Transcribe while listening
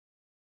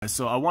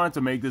So I wanted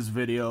to make this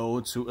video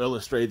to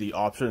illustrate the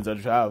options that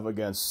you have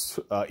against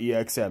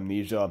EX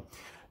amnesia,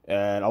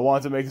 and I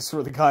wanted to make this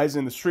for the guys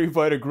in the Street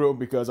Fighter group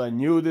because I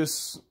knew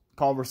this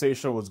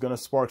conversation was going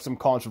to spark some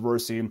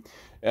controversy.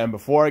 And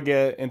before I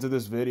get into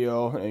this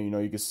video, and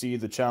you can see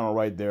the channel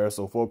right there,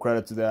 so full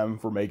credit to them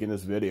for making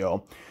this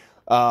video.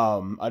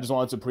 I just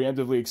wanted to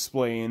preemptively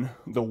explain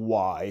the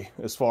why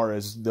as far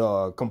as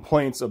the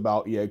complaints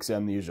about EX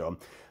amnesia.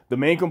 The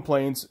main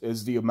complaints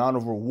is the amount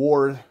of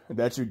reward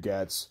that you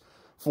get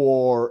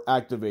for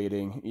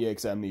activating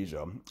EX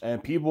amnesia,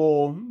 and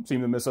people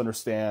seem to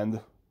misunderstand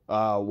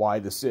why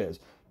this is.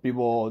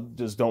 People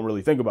just don't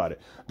really think about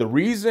it. The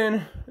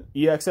reason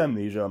EX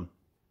amnesia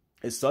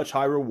is such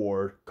high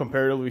reward,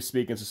 comparatively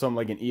speaking, to something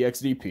like an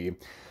EXDP,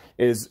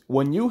 is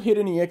when you hit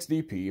an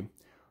EXDP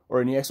or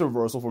an EX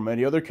reversal for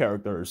many other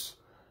characters,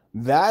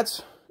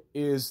 that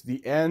is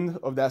the end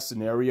of that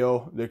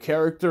scenario. The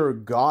character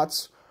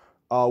got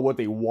what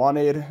they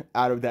wanted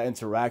out of that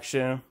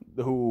interaction,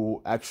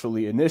 who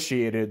actually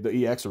initiated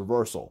the EX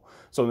reversal.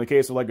 So in the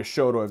case of like a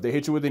Shoto, if they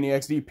hit you with an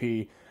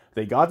EXDP,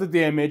 they got the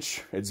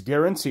damage, it's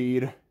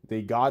guaranteed,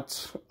 they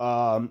got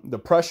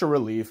the pressure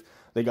relief,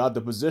 they got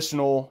the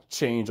positional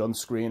change on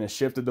screen and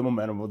shifted the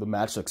momentum of the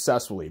match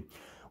successfully.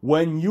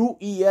 When you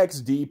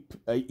EX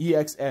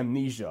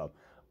amnesia,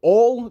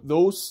 all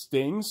those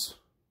things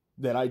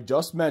that I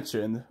just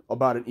mentioned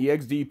about an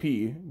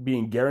EXDP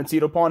being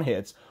guaranteed upon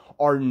hits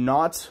are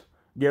not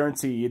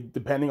guaranteed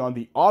depending on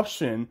the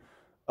option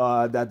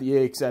that the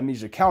EX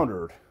amnesia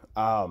countered.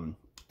 And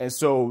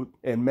so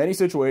in many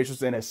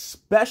situations, and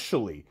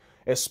especially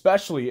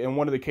in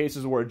one of the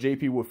cases where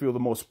JP would feel the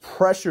most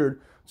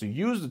pressured to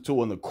use the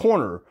tool in the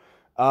corner,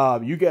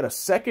 you get a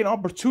second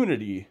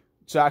opportunity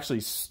to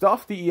actually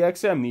stuff the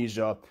EX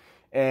amnesia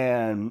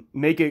and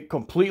make it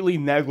completely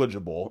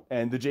negligible,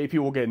 and the JP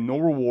will get no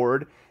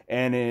reward.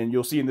 And then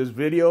you'll see in this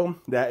video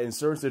that in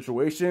certain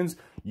situations,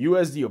 you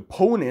as the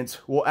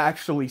opponent will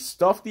actually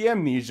stuff the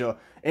amnesia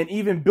and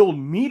even build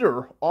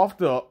meter off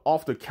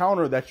the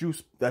counter that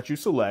you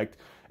select,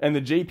 and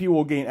the JP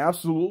will gain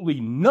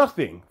absolutely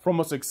nothing from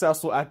a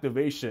successful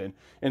activation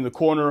in the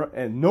corner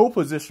and no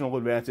positional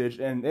advantage,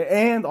 and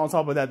on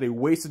top of that, they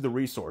wasted the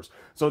resource.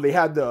 So they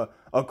had a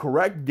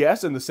correct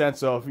guess in the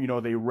sense of,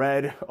 they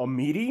read a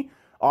meaty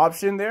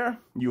option there,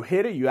 you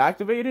hit it, you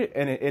activate it,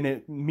 and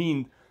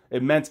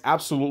it meant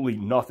absolutely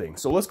nothing.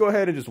 So let's go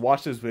ahead and just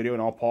watch this video,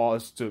 and I'll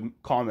pause to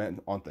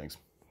comment on things.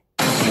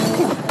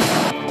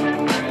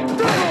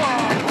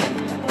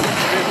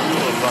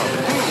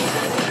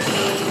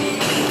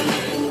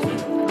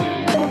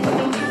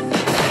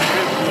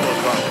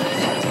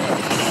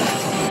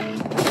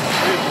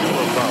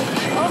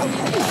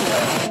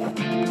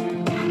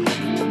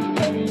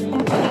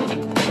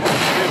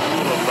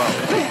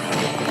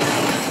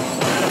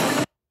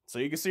 So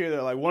you can see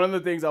there, like, one of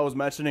the things I was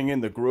mentioning in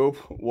the group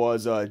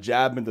was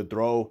jab into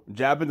throw.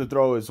 Jab into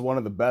throw is one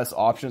of the best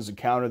options to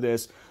counter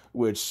this,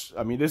 which,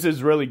 I mean, this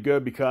is really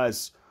good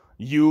because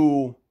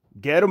you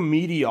get a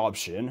meaty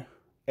option,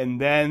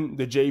 and then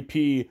the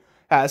JP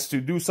has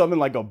to do something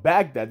like a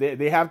back that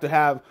they have to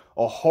have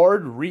a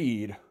hard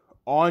read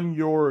on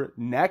your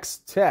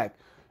next tech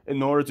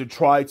in order to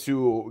try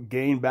to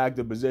gain back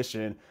the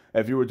position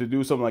if you were to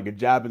do something like a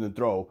jab and the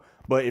throw.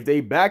 But if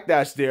they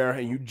backdash there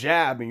and you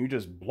jab and you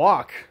just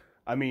block,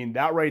 I mean,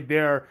 that right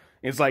there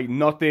is like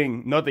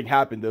nothing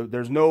happened.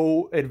 There's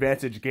no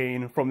advantage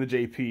gain from the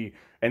JP,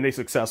 and they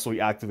successfully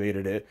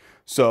activated it.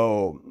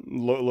 So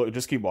look,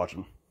 just keep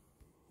watching.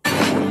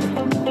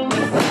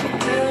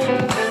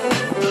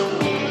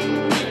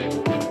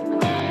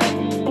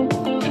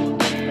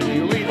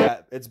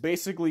 It's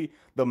basically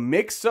the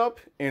mix-up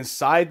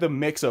inside the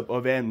mix-up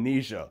of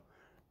amnesia.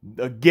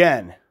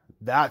 Again,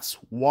 that's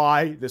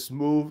why this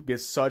move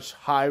gets such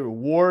high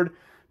reward,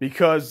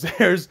 because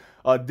there's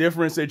a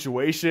different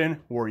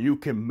situation where you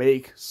can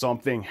make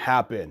something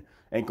happen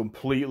and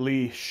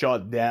completely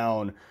shut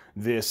down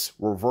this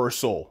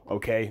reversal,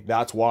 okay?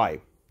 That's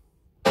why.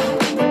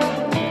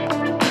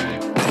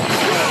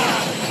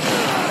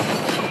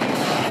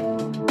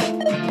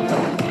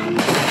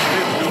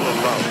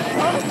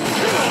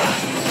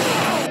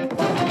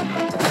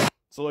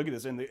 So look at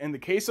this. In the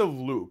case of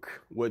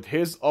Luke, with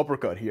his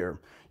uppercut here,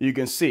 you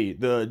can see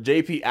the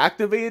JP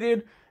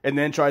activated and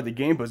then tried to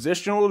gain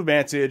positional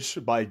advantage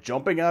by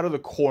jumping out of the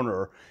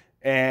corner,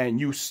 and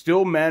you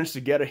still managed to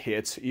get a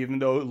hit, even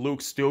though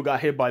Luke still got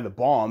hit by the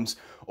bombs,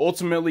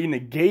 ultimately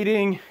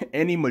negating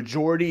any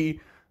majority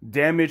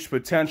damage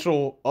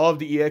potential of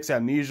the EX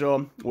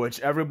amnesia, which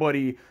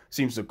everybody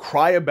seems to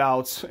cry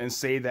about and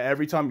say that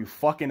every time you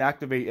fucking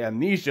activate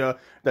amnesia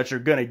that you're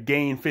gonna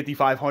gain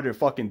 5,500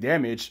 fucking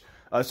damage.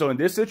 So in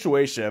this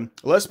situation,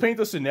 let's paint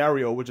the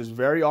scenario, which is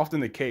very often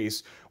the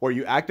case, where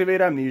you activate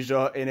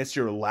amnesia and it's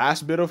your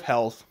last bit of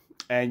health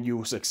and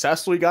you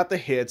successfully got the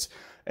hits,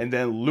 and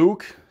then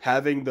Luke,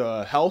 having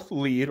the health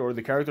lead, or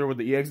the character with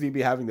the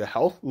EXDB having the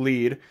health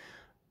lead,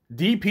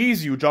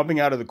 DPs you jumping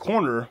out of the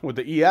corner with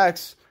the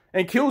EX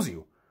and kills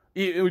you.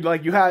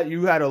 Like you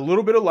had a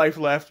little bit of life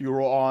left, you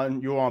were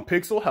on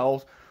pixel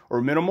health,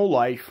 or minimal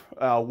life,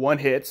 one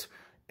hit,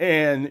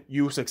 and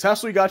you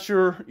successfully got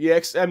your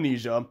EX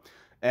amnesia,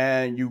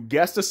 and you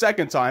guessed the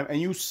second time,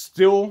 and you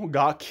still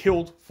got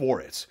killed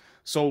for it.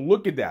 So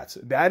look at that.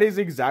 That is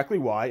exactly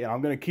why, and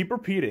I'm going to keep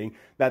repeating,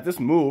 that this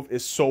move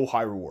is so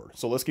high reward.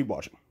 So let's keep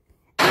watching.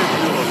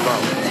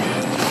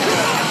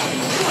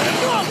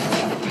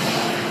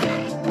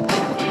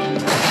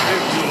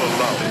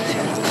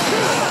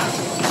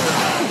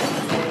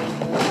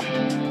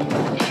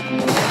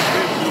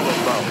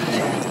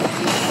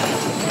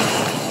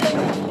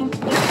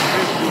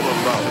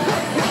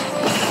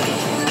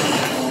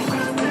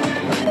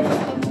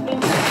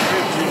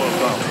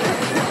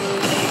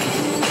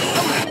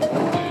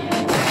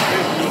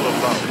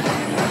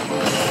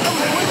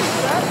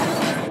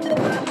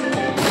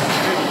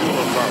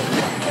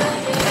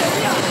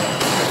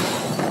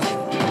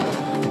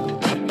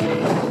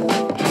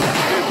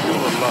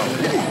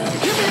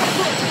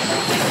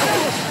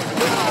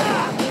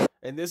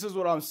 And this is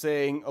what I'm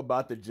saying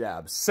about the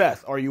jab.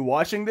 Seth, are you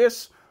watching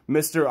this?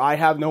 Mr. I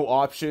have no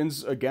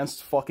options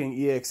against fucking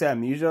EX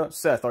amnesia.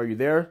 Seth, are you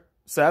there?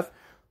 Seth,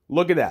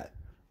 look at that.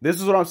 This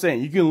is what I'm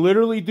saying. You can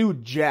literally do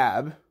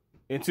jab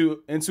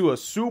into a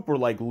super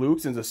like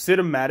Luke's, into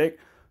cinematic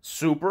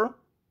super.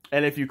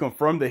 And if you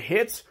confirm the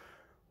hits,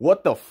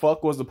 what the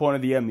fuck was the point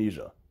of the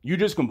amnesia? You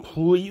just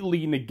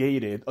completely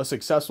negated a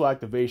successful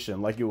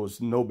activation like it was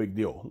no big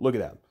deal. Look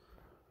at that.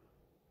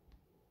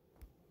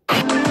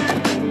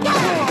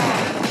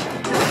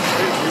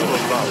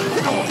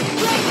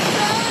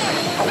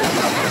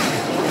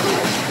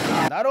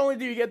 Not only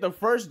do you get the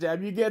first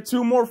jab, you get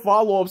 2 more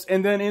follow-ups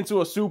and then into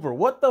a super.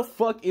 What the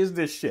fuck is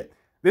this shit?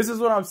 This is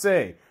what I'm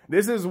saying.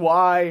 This is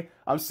why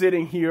I'm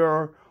sitting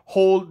here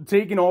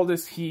taking all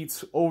this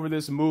heat over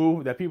this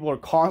move that people are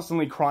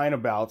constantly crying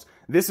about.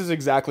 This is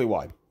exactly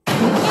why.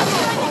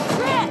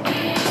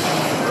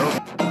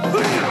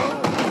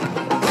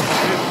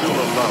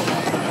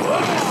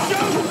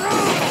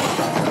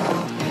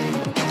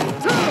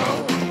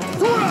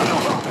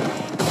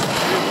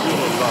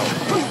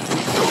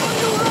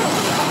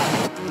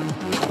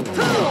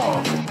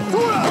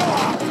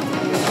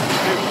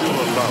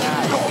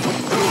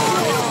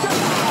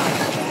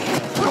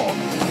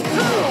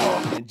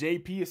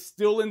 JP is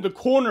still in the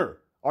corner.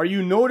 Are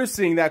you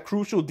noticing that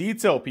crucial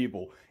detail,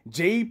 people?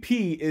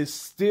 JP is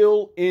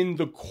still in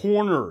the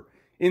corner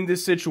in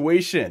this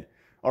situation.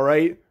 All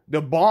right?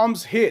 The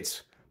bombs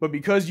hit, but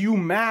because you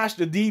mashed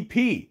the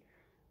DP,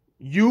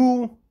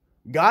 you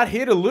got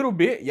hit a little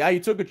bit. Yeah,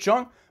 you took a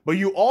chunk, but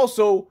you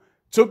also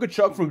took a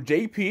chunk from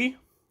JP,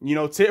 you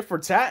know, tit for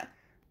tat,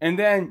 and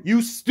then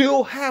you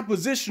still have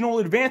positional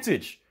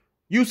advantage.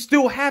 You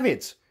still have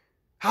it.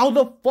 How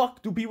the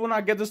fuck do people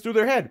not get this through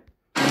their head?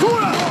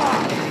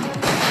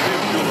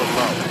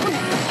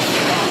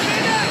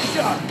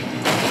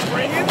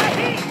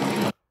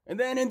 And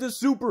then into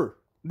super.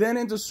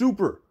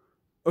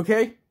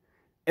 Okay?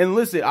 And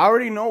listen, I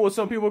already know what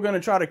some people are going to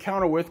try to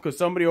counter with, because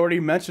somebody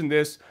already mentioned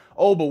this.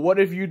 Oh, but what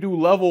if you do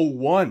level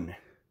 1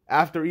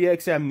 after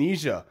EX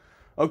amnesia?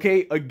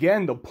 Okay,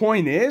 again, the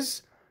point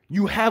is,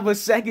 you have a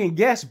second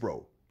guess,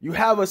 bro. You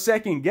have a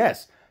second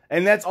guess.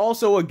 And that's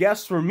also a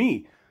guess for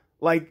me.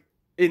 Like,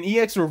 in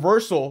EX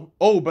reversal,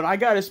 oh, but I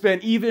gotta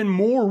spend even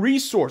more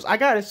resource. I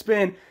gotta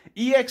spend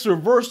EX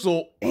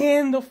reversal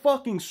and the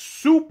fucking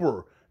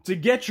super to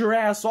get your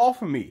ass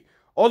off of me.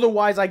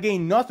 Otherwise, I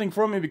gain nothing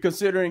from it,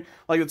 considering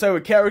like the type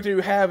of character you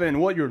have and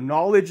what your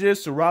knowledge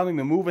is surrounding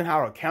the move and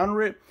how to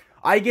counter it.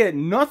 I get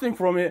nothing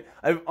from it.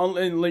 And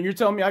you're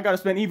telling me I gotta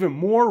spend even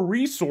more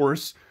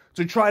resource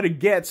to try to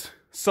get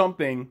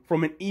something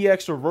from an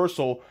EX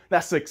reversal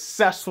that's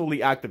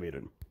successfully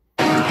activated.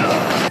 Look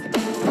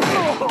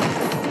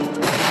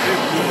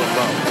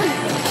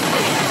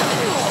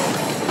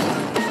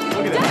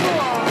at that.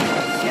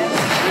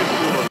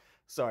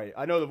 Sorry,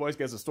 I know the voice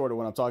gets distorted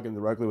when I'm talking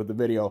directly with the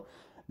video.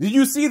 Did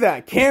you see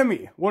that?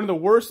 Cammy, one of the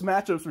worst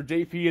matchups for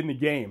JP in the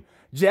game.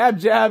 Jab,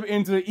 jab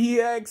into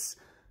EX.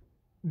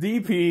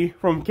 DP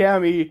from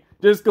Cammy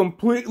just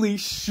completely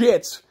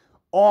shit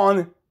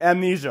on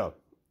amnesia.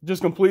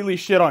 Just completely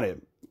shit on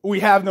it. We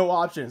have no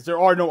options. There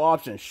are no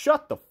options.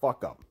 Shut the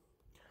fuck up.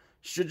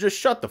 Just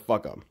shut the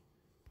fuck up.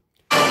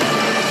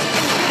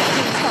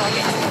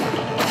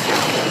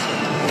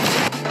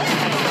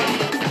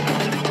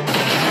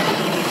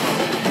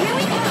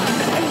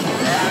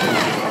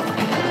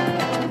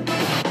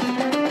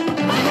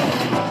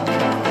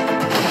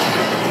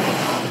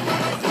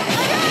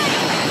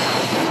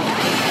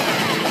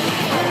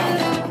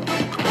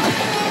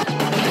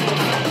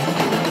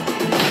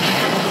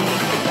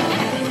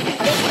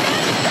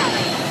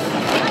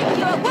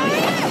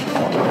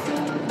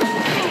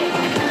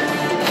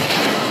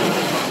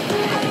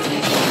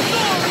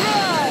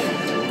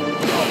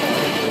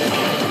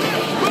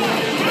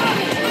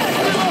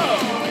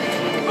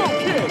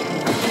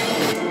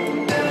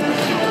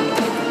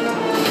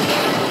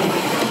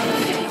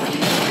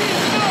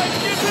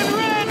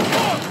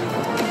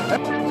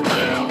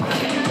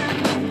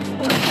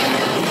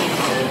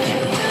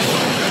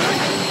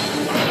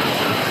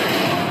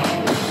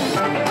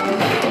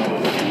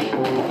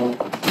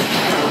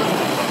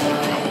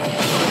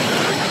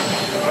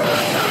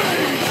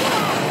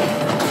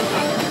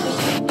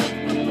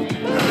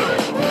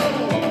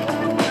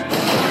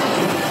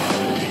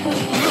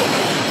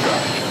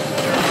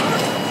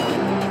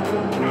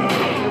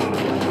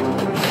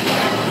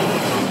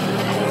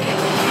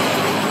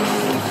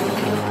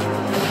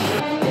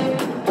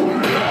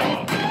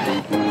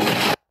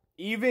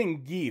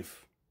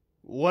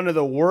 one of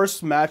the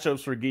worst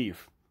matchups for Geef,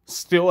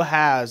 still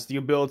has the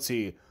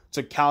ability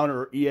to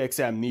counter EX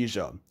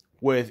Amnesia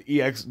with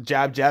EX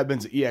Jab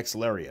Jabin's EX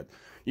Lariat.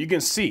 You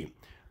can see,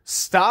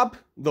 stop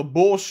the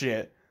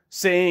bullshit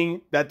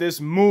saying that this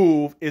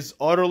move is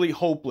utterly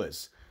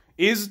hopeless.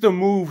 Is the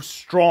move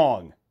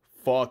strong?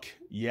 Fuck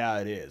yeah,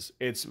 it is.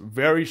 It's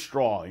very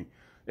strong,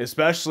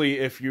 especially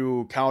if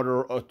you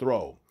counter a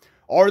throw.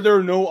 Are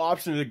there no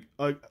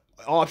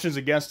options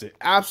against it?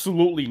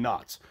 Absolutely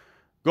not.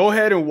 Go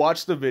ahead and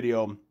watch the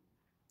video.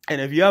 And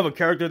if you have a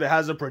character that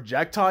has a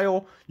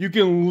projectile, you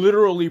can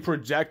literally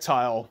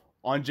projectile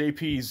on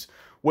JP's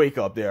wake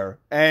up there.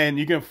 And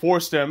you can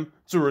force them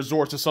to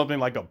resort to something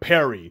like a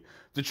parry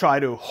to try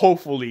to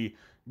hopefully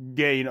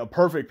gain a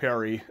perfect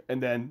parry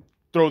and then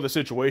throw the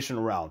situation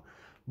around.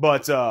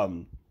 But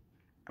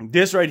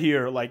this right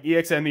here, like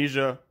EX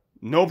Amnesia,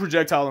 no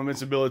projectile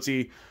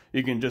invincibility.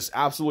 You can just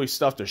absolutely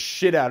stuff the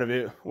shit out of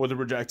it with a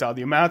projectile.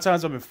 The amount of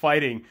times I've been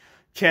fighting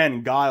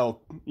Ken, Guile,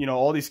 you know,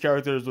 all these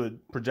characters with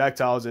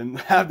projectiles and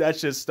have that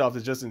shit stuffed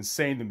is just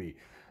insane to me.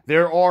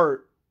 There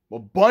are a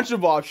bunch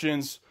of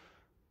options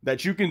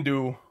that you can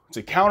do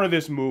to counter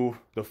this move.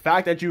 The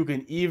fact that you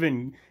can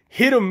even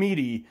hit a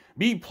meaty,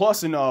 be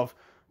plus enough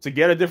to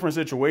get a different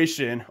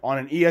situation on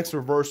an EX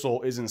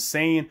reversal is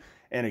insane.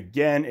 And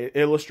again, it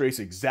illustrates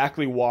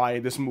exactly why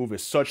this move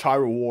is such high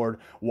reward.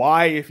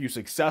 Why, if you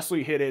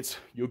successfully hit it,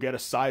 you'll get a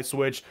side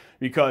switch.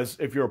 Because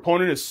if your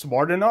opponent is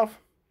smart enough,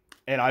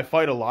 and I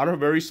fight a lot of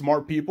very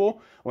smart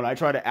people, when I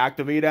try to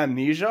activate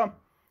Amnesia,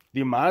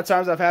 the amount of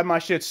times I've had my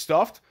shit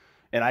stuffed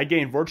and I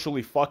gain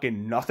virtually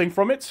fucking nothing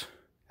from it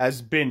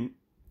has been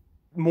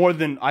more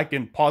than I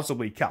can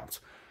possibly count.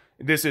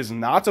 This is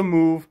not a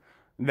move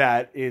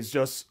that is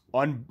just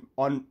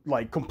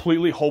like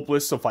completely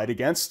hopeless to fight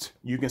against.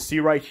 You can see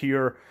right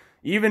here,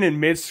 even in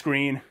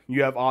mid-screen,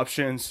 you have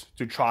options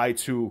to try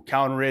to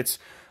counter it.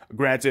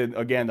 Granted,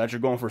 again, that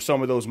you're going for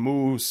some of those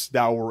moves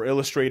that were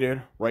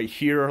illustrated right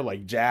here,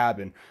 like jab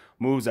and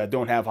moves that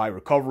don't have high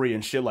recovery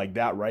and shit like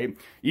that, right?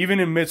 Even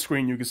in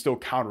mid-screen, you can still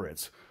counter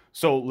it.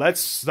 So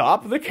let's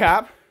stop the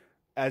cap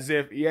as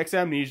if EX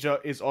Amnesia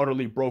is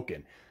utterly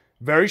broken.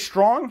 Very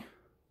strong?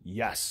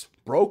 Yes.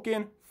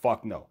 Broken?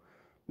 Fuck no.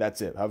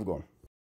 That's it. Have a good one.